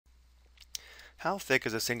How thick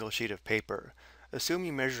is a single sheet of paper? Assume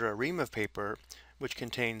you measure a ream of paper which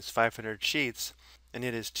contains 500 sheets and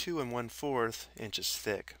it is 2 1/4 inches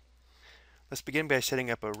thick. Let's begin by setting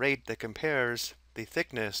up a rate that compares the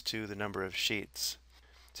thickness to the number of sheets.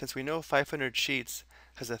 Since we know 500 sheets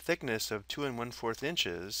has a thickness of 2 1/4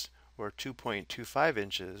 inches, or 2.25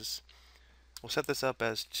 inches, we'll set this up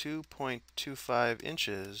as 2.25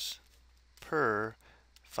 inches per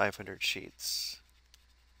 500 sheets.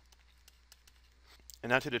 And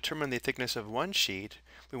now to determine the thickness of one sheet,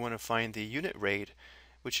 we want to find the unit rate,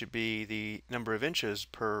 which should be the number of inches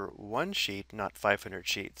per one sheet, not 500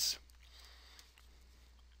 sheets.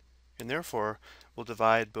 And therefore, we'll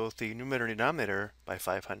divide both the numerator and denominator by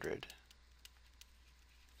 500.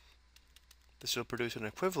 This will produce an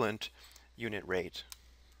equivalent unit rate.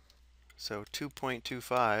 So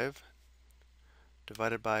 2.25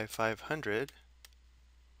 divided by 500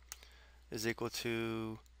 is equal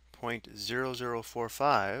to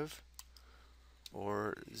 0.0045,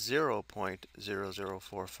 or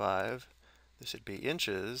 0.0045. This should be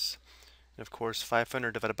inches. And of course,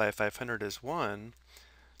 500 divided by 500 is 1.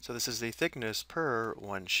 So this is the thickness per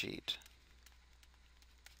one sheet.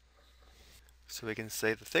 So we can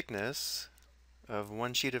say the thickness of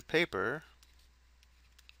one sheet of paper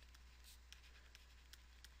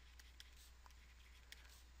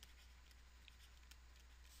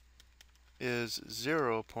is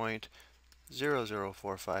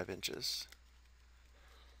 0.0045 inches.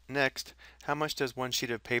 Next, how much does one sheet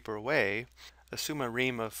of paper weigh? Assume a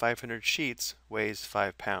ream of 500 sheets weighs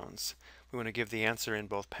 5 pounds. We want to give the answer in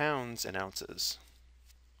both pounds and ounces.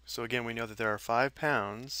 So again, we know that there are 5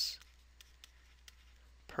 pounds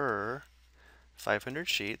per 500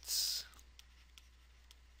 sheets.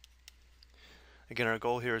 Again, our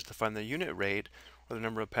goal here is to find the unit rate, or the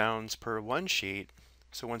number of pounds per one sheet.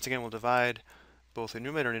 So once again, we'll divide both the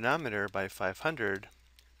numerator and denominator by 500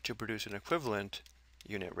 to produce an equivalent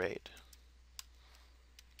unit rate.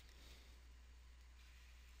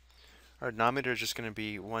 Our denominator is just going to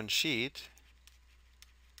be one sheet.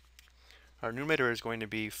 Our numerator is going to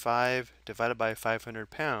be 5 divided by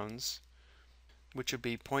 500 pounds, which would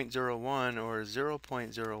be 0.01 or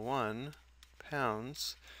 0.01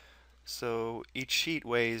 pounds. So each sheet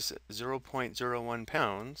weighs 0.01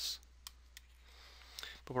 pounds.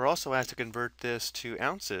 But we're also asked to convert this to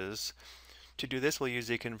ounces. To do this, we'll use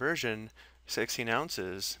the conversion 16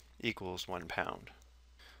 ounces equals 1 pound.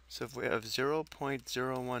 So if we have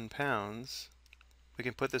 0.01 pounds, we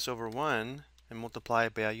can put this over 1 and multiply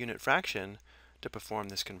it by a unit fraction to perform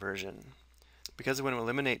this conversion. Because we're going to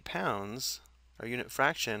eliminate pounds, our unit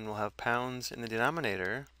fraction will have pounds in the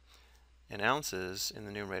denominator and ounces in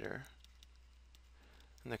the numerator.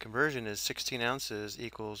 And the conversion is 16 ounces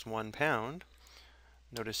equals 1 pound.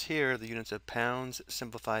 Notice here the units of pounds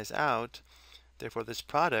simplifies out. Therefore, this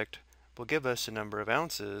product will give us a number of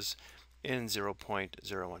ounces in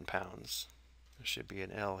 0.01 pounds. There should be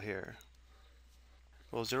an L here.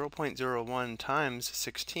 Well, 0.01 times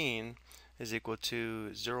 16 is equal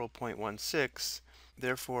to 0.16.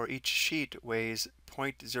 Therefore, each sheet weighs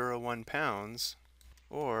 0.01 pounds,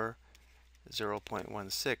 or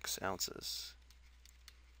 0.16 ounces.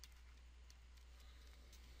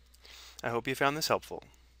 I hope you found this helpful.